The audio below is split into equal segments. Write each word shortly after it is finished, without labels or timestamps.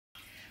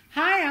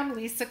I'm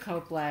Lisa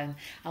Copeland,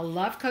 a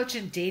love coach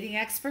and dating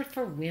expert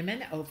for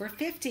women over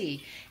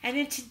 50. And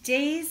in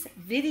today's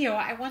video,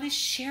 I want to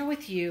share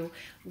with you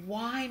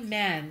why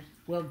men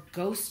will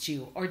ghost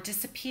you or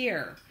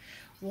disappear.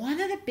 One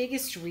of the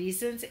biggest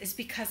reasons is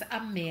because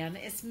a man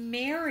is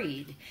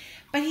married,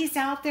 but he's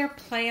out there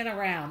playing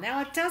around.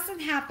 Now, it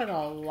doesn't happen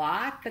a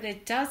lot, but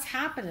it does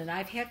happen, and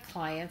I've had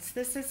clients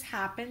this has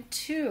happened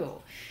too.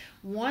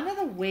 One of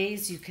the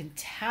ways you can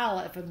tell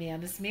if a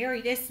man is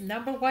married is,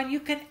 number one, you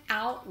can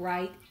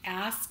outright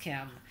ask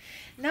him.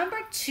 Number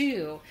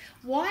two,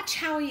 watch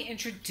how he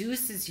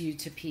introduces you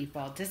to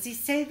people. Does he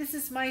say, this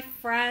is my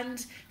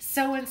friend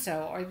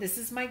so-and-so, or this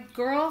is my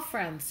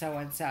girlfriend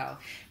so-and-so?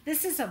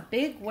 This is a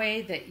big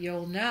way that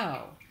you'll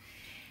know.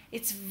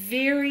 It's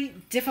very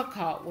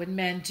difficult when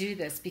men do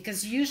this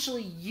because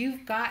usually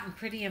you've gotten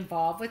pretty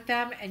involved with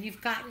them and you've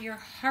gotten your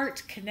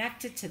heart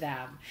connected to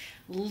them.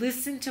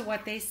 Listen to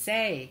what they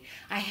say.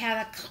 I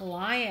had a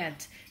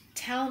client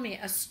tell me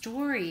a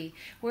story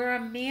where a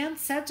man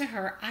said to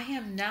her, I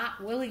am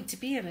not willing to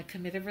be in a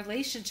committed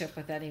relationship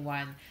with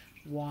anyone.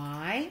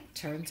 Why?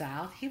 Turns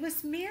out he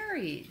was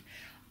married.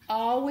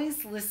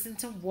 Always listen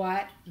to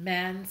what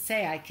men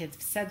say. I have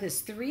said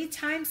this 3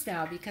 times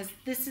now because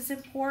this is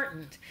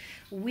important.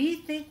 We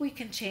think we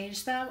can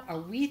change them, or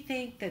we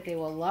think that they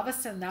will love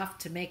us enough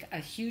to make a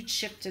huge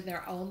shift in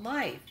their own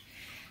life.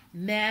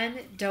 Men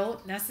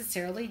don't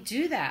necessarily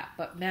do that,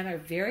 but men are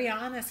very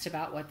honest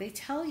about what they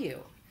tell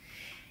you.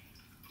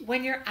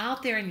 When you're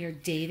out there and you're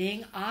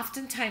dating,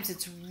 oftentimes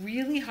it's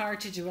really hard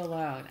to do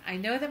alone. I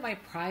know that my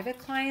private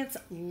clients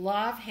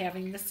love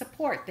having the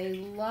support. They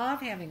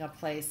love having a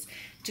place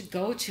to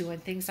go to when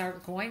things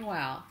aren't going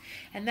well.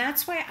 And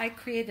that's why I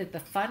created the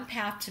Fun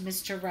Path to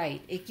Mr.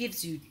 Right. It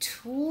gives you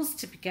tools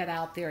to get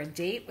out there and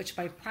date, which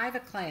my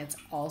private clients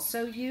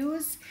also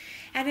use.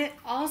 And it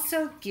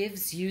also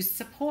gives you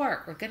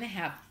support. We're going to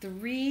have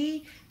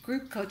 3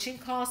 group coaching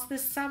calls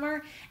this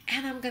summer,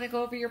 and I'm going to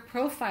go over your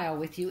profile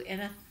with you in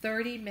a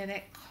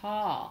 30-minute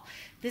call.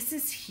 This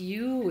is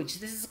huge.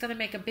 This is going to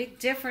make a big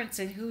difference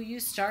in who you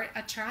start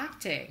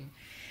attracting.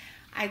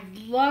 I'd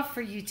love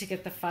for you to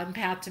get the Fun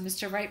Path to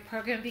Mr. Right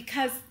program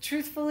because,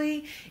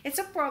 truthfully, it's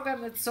a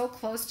program that's so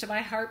close to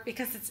my heart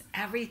because it's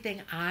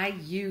everything I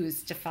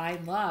use to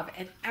find love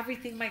and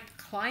everything my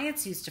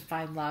clients use to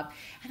find love.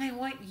 And I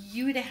want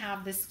you to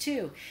have this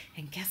too.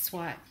 And guess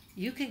what?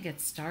 You can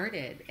get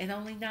started at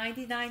only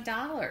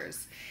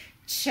 $99.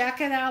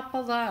 Check it out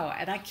below.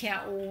 And I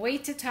can't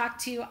wait to talk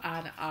to you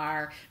on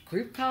our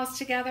group calls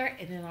together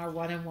and in our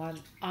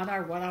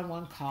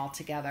one-on-one call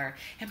together.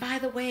 And by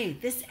the way,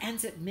 this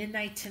ends at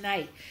midnight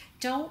tonight.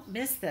 Don't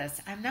miss this.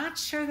 I'm not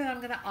sure that I'm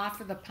going to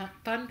offer the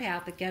Fun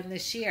Path again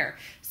this year.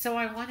 So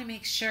I want to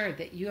make sure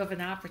that you have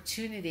an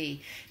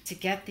opportunity to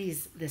get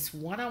this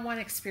one-on-one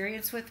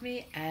experience with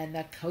me and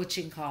the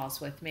coaching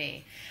calls with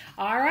me.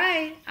 All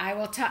right. I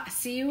will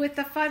see you with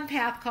the Fun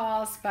Path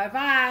calls.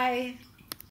 Bye-bye.